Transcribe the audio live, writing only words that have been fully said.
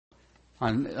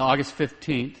On August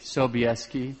 15th,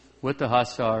 Sobieski, with the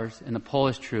Hussars and the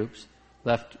Polish troops,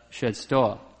 left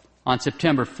Częstochowa. On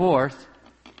September 4th,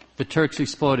 the Turks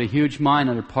exploded a huge mine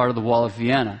under part of the wall of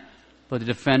Vienna, but the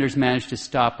defenders managed to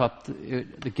stop up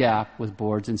the gap with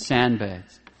boards and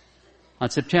sandbags.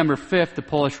 On September 5th, the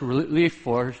Polish relief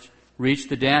force reached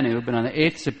the Danube, and on the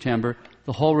 8th September,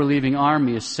 the whole relieving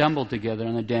army assembled together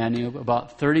on the Danube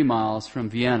about 30 miles from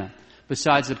Vienna.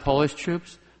 Besides the Polish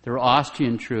troops, there were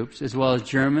Austrian troops, as well as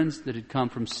Germans that had come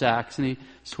from Saxony,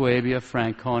 Swabia,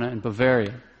 Franconia, and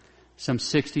Bavaria. Some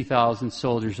 60,000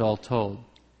 soldiers all told.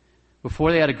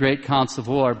 Before they had a great council of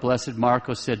war, Blessed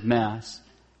Marco said Mass,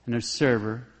 and their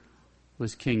server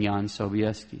was King Jan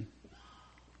Sobieski.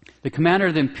 The commander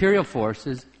of the imperial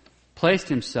forces placed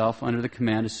himself under the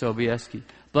command of Sobieski.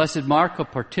 Blessed Marco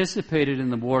participated in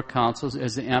the war councils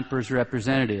as the emperor's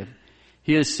representative.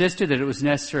 He insisted that it was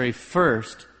necessary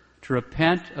first to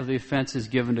repent of the offenses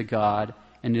given to God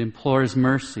and to implore His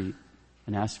mercy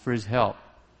and ask for His help,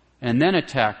 and then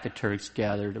attack the Turks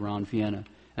gathered around Vienna.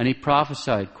 And he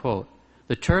prophesied, quote,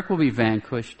 "The Turk will be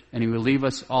vanquished, and he will leave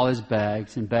us all his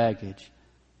bags and baggage,"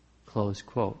 close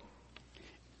quote.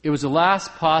 It was the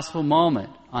last possible moment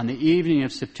on the evening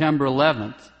of September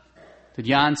 11th that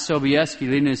Jan Sobieski,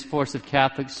 leading his force of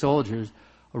Catholic soldiers,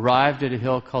 arrived at a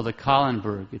hill called the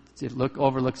Kahlenberg. It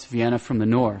overlooks Vienna from the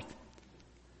north.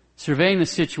 Surveying the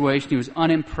situation, he was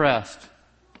unimpressed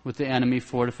with the enemy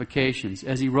fortifications.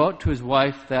 As he wrote to his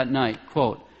wife that night,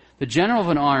 quote, "The general of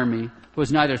an army who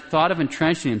has neither thought of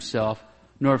entrenching himself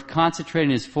nor of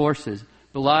concentrating his forces,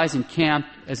 but lies encamped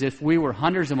as if we were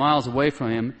hundreds of miles away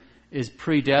from him, is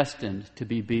predestined to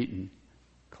be beaten,"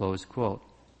 close quote.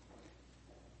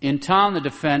 In town, the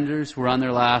defenders were on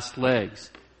their last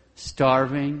legs,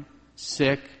 starving,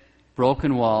 sick,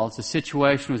 broken walls. The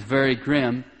situation was very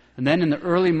grim. And then in the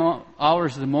early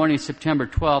hours of the morning of September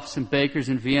 12th, some bakers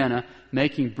in Vienna,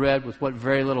 making bread with what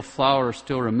very little flour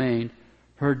still remained,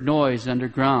 heard noise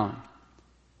underground.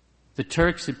 The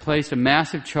Turks had placed a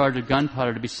massive charge of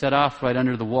gunpowder to be set off right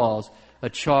under the walls, a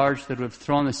charge that would have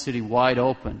thrown the city wide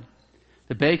open.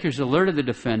 The bakers alerted the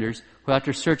defenders, who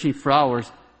after searching for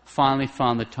hours, finally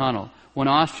found the tunnel. One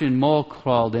Austrian mole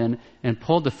crawled in and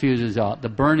pulled the fuses out, the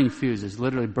burning fuses,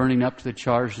 literally burning up to the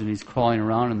charges, and he's crawling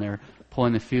around in there,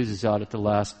 pulling the fuses out at the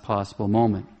last possible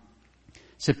moment.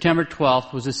 September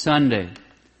 12th was a Sunday.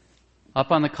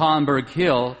 Up on the Kahlenberg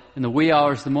Hill, in the wee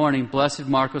hours of the morning, Blessed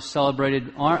Marco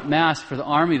celebrated Mass for the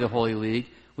Army of the Holy League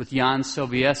with Jan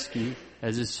Sobieski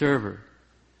as his server.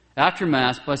 After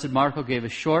Mass, Blessed Marco gave a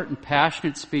short and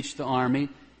passionate speech to the army,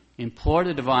 implored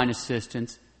the divine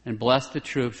assistance, and blessed the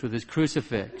troops with his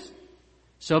crucifix.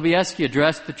 Sobieski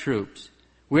addressed the troops.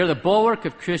 "We are the bulwark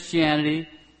of Christianity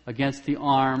against the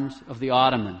arms of the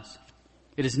Ottomans.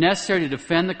 It is necessary to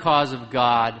defend the cause of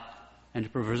God and to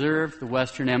preserve the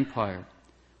Western Empire.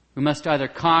 We must either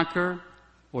conquer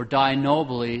or die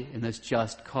nobly in this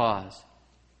just cause.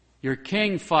 Your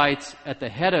king fights at the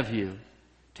head of you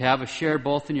to have a share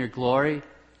both in your glory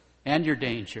and your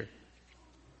danger.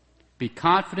 Be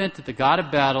confident that the God of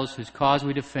battles, whose cause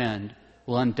we defend,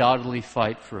 will undoubtedly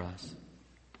fight for us."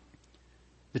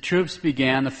 The troops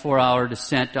began the 4-hour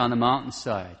descent down the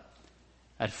mountainside.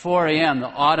 At 4 a.m., the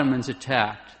Ottomans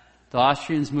attacked. The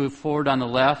Austrians moved forward on the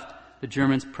left. The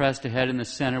Germans pressed ahead in the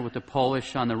center with the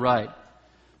Polish on the right.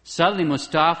 Suddenly,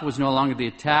 Mustafa was no longer the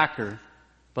attacker,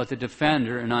 but the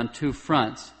defender, and on two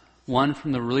fronts, one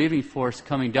from the relieving force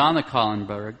coming down the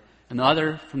Kahlenberg, and the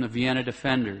other from the Vienna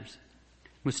defenders.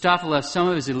 Mustafa left some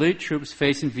of his elite troops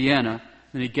facing Vienna,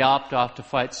 and he galloped off to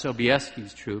fight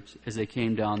Sobieski's troops as they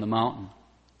came down the mountain.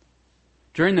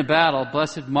 During the battle,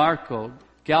 Blessed Marco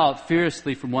galloped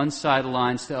fiercely from one side of the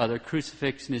lines to the other,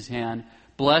 crucifix in his hand,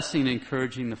 blessing and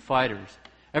encouraging the fighters.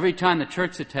 Every time the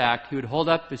Turks attacked, he would hold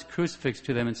up his crucifix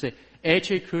to them and say,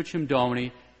 "Ecce crucem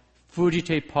Domini,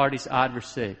 fugite partis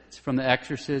adversae." It's from the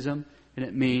exorcism, and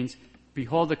it means,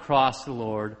 "Behold the cross of the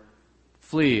Lord,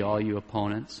 flee all you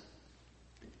opponents."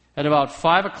 At about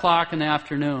 5 o'clock in the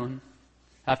afternoon,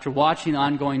 after watching the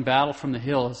ongoing battle from the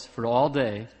hills for all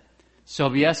day,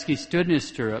 Sobieski stood in his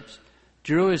stirrups,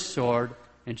 drew his sword,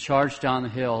 and charged down the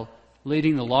hill,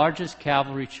 leading the largest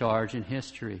cavalry charge in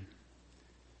history.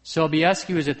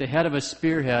 Sobieski was at the head of a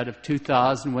spearhead of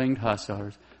 2,000 winged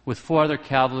hussars, with 4 other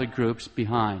cavalry groups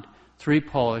behind, 3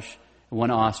 Polish and 1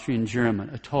 Austrian German,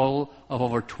 a total of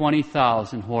over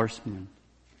 20,000 horsemen.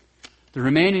 The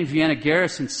remaining Vienna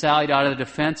garrison sallied out of the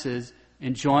defenses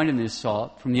and joined in the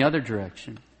assault from the other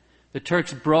direction. The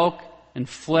Turks broke and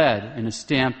fled in a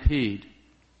stampede.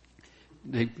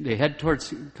 They head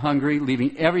towards Hungary,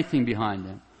 leaving everything behind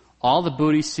them. All the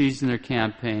booty seized in their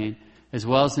campaign, as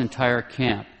well as the entire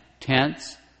camp.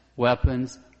 tents,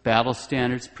 weapons, battle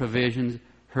standards, provisions,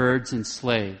 herds, and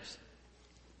slaves.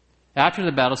 After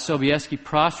the battle, Sobieski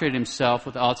prostrated himself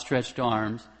with outstretched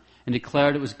arms and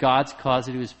declared it was God's cause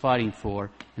that he was fighting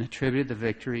for and attributed the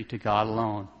victory to God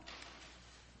alone.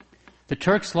 The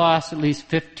Turks lost at least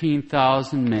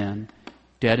 15,000 men,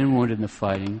 dead and wounded in the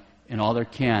fighting, and all their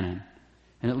cannon,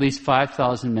 and at least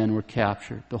 5,000 men were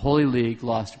captured. The Holy League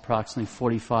lost approximately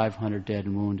 4,500 dead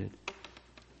and wounded.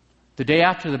 The day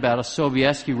after the battle,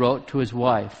 Sobieski wrote to his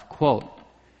wife, quote,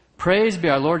 "Praise be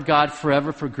our Lord God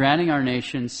forever for granting our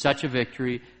nation such a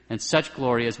victory and such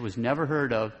glory as was never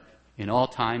heard of in all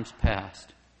times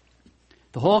past.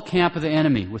 The whole camp of the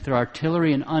enemy, with their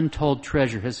artillery and untold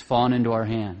treasure, has fallen into our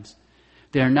hands.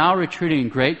 They are now retreating in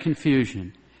great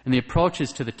confusion, and the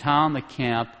approaches to the town, the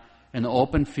camp, and the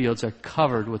open fields are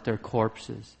covered with their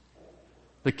corpses.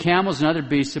 The camels and other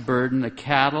beasts of burden, the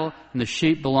cattle, and the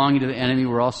sheep belonging to the enemy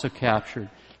were also captured."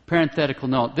 Parenthetical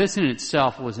note, this in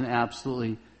itself was an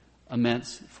absolutely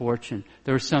immense fortune.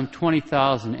 There were some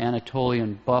 20,000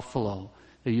 Anatolian buffalo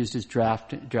they used as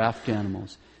draft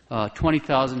animals,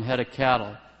 20,000 head of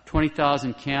cattle,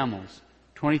 20,000 camels,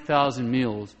 20,000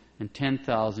 mules, and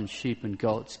 10,000 sheep and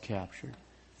goats captured.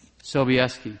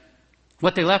 Sobieski.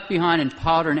 What they left behind in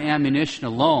powder and ammunition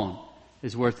alone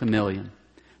is worth $1 million.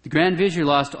 The Grand Vizier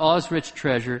lost all his rich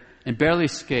treasure and barely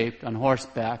escaped on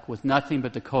horseback with nothing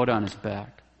but the coat on his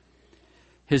back.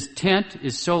 His tent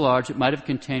is so large it might have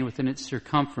contained within its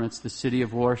circumference the city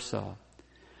of Warsaw.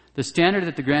 The standard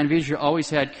that the Grand Vizier always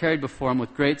had carried before him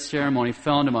with great ceremony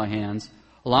fell into my hands,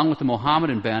 along with the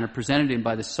Mohammedan banner presented to him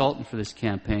by the Sultan for this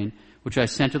campaign, which I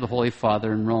sent to the Holy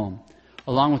Father in Rome.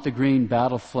 Along with the green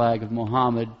battle flag of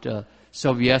Mohammed,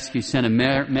 Sobieski sent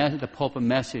the Pope a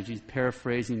message. He's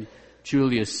paraphrasing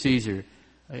Julius Caesar.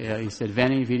 He said,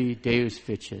 "Veni, vidi, Deus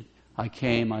vicit." I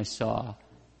came, I saw,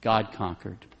 God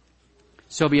conquered.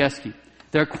 Sobieski.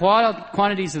 There are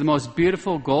quantities of the most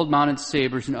beautiful gold-mounted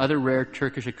sabers and other rare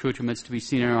Turkish accoutrements to be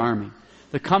seen in our army.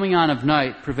 The coming on of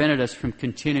night prevented us from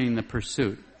continuing the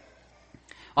pursuit.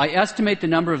 I estimate the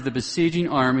number of the besieging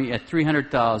army at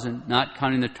 300,000, not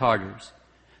counting the Tartars.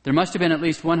 There must have been at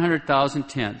least 100,000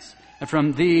 tents, and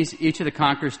from these each of the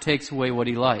conquerors takes away what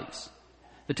he likes.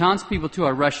 The townspeople, too,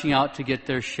 are rushing out to get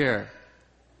their share.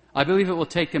 I believe it will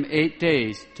take them 8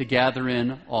 days to gather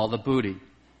in all the booty.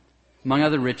 Among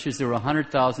other riches, there were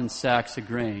 100,000 sacks of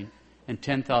grain and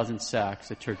 10,000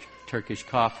 sacks of Turkish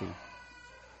coffee.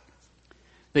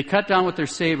 They cut down with their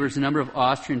sabers a number of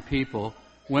Austrian people,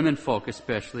 women folk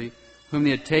especially, whom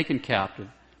they had taken captive,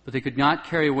 but they could not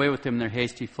carry away with them in their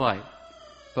hasty flight.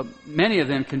 But many of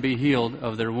them can be healed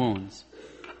of their wounds.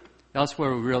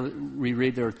 Elsewhere we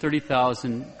read there were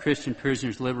 30,000 Christian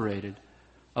prisoners liberated,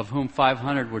 of whom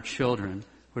 500 were children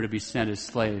who were to be sent as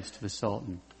slaves to the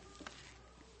Sultan.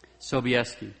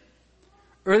 Sobieski.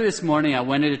 Early this morning I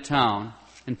went into town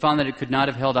and found that it could not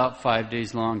have held out 5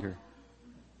 days longer.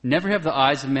 Never have the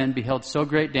eyes of men beheld so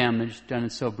great damage done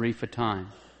in so brief a time.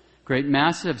 Great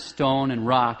masses of stone and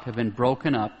rock have been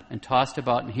broken up and tossed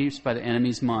about in heaps by the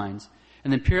enemy's mines,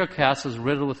 and the imperial castles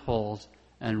riddled with holes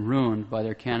and ruined by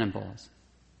their cannonballs.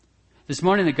 This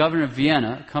morning the governor of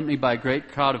Vienna, accompanied by a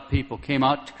great crowd of people, came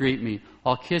out to greet me,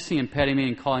 all kissing and petting me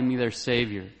and calling me their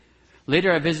savior.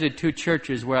 Later I visited 2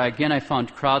 churches where I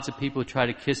found crowds of people who tried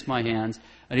to kiss my hands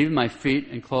and even my feet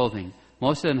and clothing.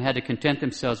 Most of them had to content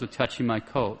themselves with touching my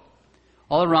coat.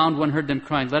 All around one heard them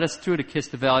crying, "Let us through to kiss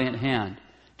the valiant hand."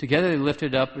 Together they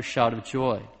lifted up a shout of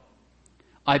joy.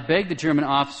 I begged the German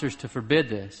officers to forbid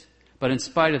this, but in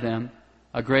spite of them,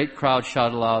 a great crowd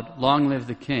shouted aloud, "Long live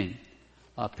the king."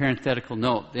 Parenthetical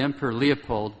note, the Emperor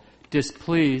Leopold,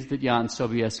 displeased that Jan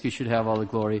Sobieski should have all the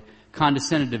glory,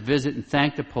 condescended to visit and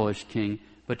thank the Polish king,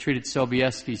 but treated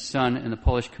Sobieski's son and the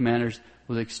Polish commanders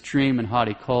with extreme and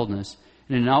haughty coldness,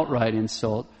 and in an outright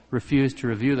insult, refused to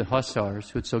review the hussars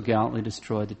who had so gallantly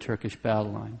destroyed the Turkish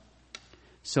battle line.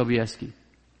 Sobieski.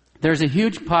 There's a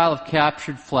huge pile of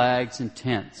captured flags and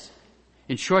tents.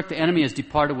 In short, the enemy has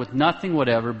departed with nothing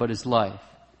whatever but his life.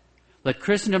 Let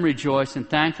Christendom rejoice and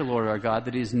thank the Lord our God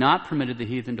that he has not permitted the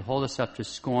heathen to hold us up to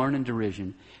scorn and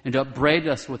derision and to upbraid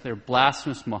us with their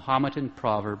blasphemous Mohammedan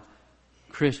proverb,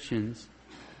 "Christians,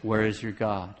 where is your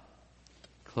God?"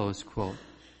 Close quote.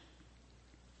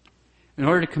 In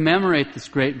order to commemorate this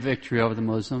great victory over the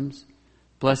Muslims,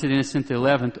 Blessed Innocent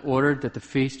XI ordered that the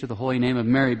feast of the Holy Name of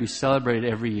Mary be celebrated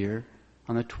every year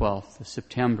on the 12th of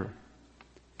September.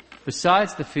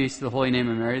 Besides the feast of the Holy Name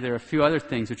of Mary, there are a few other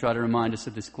things which ought to remind us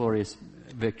of this glorious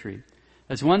victory.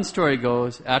 As one story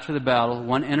goes, after the battle,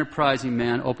 one enterprising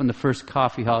man opened the first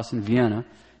coffee house in Vienna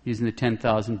using the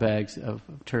 10,000 bags of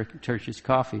Turkish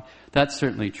coffee. That's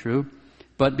certainly true.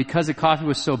 But because the coffee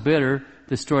was so bitter,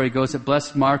 the story goes that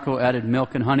Blessed Marco added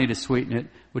milk and honey to sweeten it,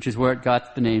 which is where it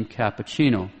got the name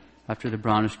cappuccino, after the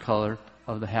brownish color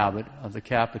of the habit of the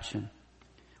capuchin.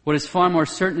 What is far more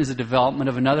certain is the development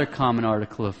of another common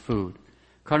article of food.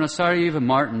 Cardinal Sarajevo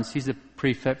Martins, he's the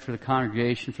prefect for the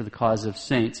Congregation for the Cause of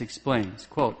Saints, explains,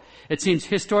 quote, "It seems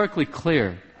historically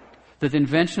clear that the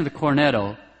invention of the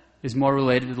cornetto is more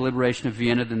related to the liberation of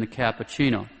Vienna than the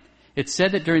cappuccino. It's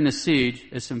said that during the siege,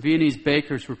 as some Viennese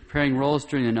bakers were preparing rolls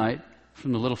during the night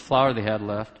from the little flour they had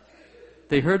left,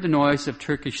 they heard the noise of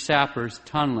Turkish sappers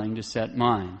tunneling to set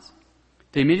mines.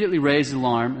 They immediately raised the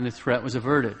alarm and the threat was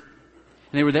averted.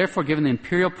 And they were therefore given the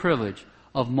imperial privilege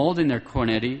of molding their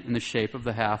cornetti in the shape of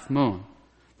the half moon.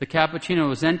 The cappuccino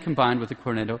was then combined with the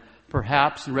cornetto,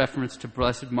 perhaps in reference to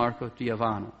Blessed Marco di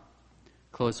Avano."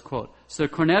 Close quote. So the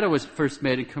cornetto was first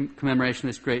made in commemoration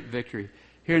of this great victory.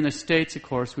 Here in the States, of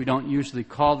course, we don't usually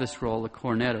call this roll a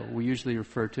cornetto. We usually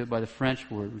refer to it by the French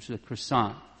word, which is a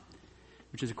croissant,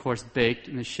 which is, of course, baked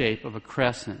in the shape of a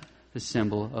crescent, the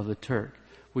symbol of the Turk.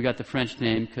 We got the French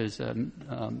name because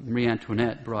Marie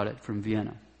Antoinette brought it from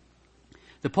Vienna.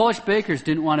 The Polish bakers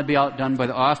didn't want to be outdone by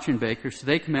the Austrian bakers, so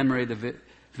they commemorated the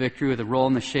victory with a roll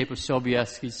in the shape of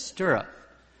Sobieski's stirrup.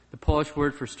 The Polish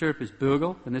word for stirrup is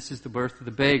bugel, and this is the birth of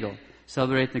the bagel,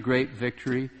 celebrating the great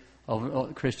victory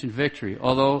of Christian victory,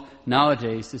 although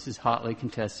nowadays this is hotly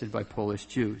contested by Polish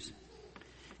Jews.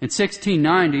 In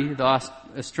 1690, the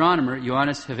astronomer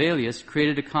Johannes Hevelius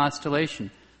created a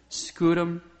constellation,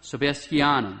 Scutum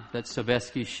Sobieskianum, that's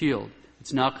Sobieski's shield.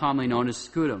 It's now commonly known as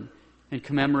Scutum, in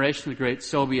commemoration of the great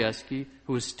Sobieski,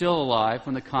 who was still alive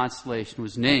when the constellation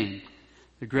was named.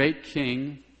 The great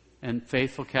king and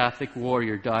faithful Catholic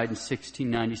warrior died in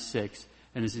 1696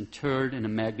 and is interred in a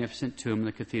magnificent tomb in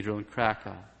the cathedral in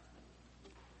Krakow.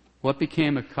 What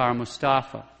became of Kara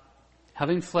Mustafa?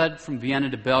 Having fled from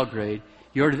Vienna to Belgrade,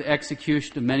 he ordered the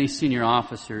execution of many senior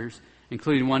officers,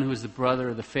 including one who was the brother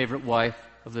of the favorite wife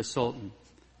of the Sultan.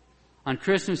 On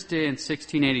Christmas Day in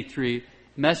 1683,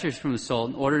 messengers from the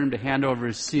Sultan ordered him to hand over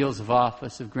his seals of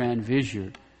office of Grand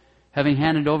Vizier. Having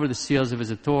handed over the seals of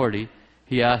his authority,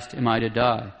 he asked, "Am I to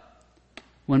die?"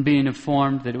 When being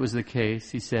informed that it was the case,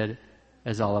 he said,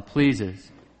 "As Allah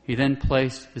pleases." He then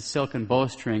placed the silken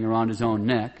bowstring around his own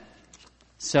neck.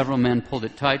 Several men pulled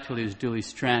it tight till he was duly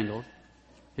strangled.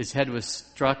 His head was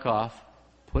struck off,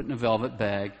 put in a velvet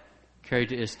bag, carried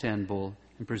to Istanbul,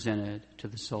 and presented to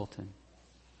the Sultan.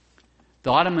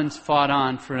 The Ottomans fought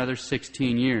on for another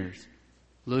 16 years,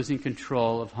 losing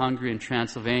control of Hungary and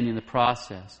Transylvania in the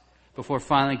process, before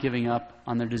finally giving up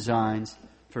on their designs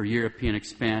for European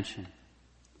expansion.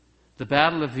 The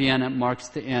Battle of Vienna marks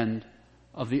the end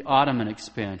of the Ottoman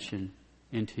expansion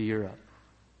into Europe.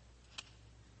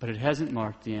 But it hasn't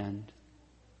marked the end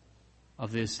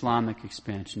of the Islamic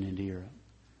expansion into Europe.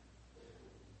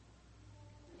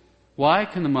 Why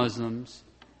can the Muslims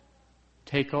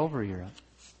take over Europe?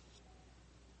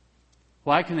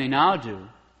 Why can they now do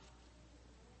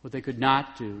what they could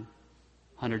not do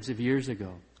hundreds of years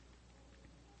ago?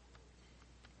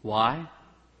 Why?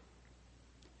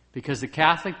 Because the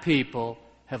Catholic people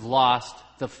have lost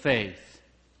the faith.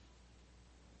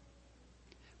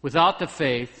 Without the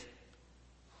faith,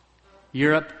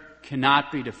 Europe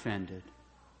cannot be defended.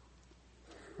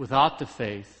 Without the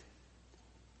faith,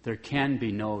 there can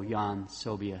be no Jan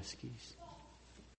Sobieskis.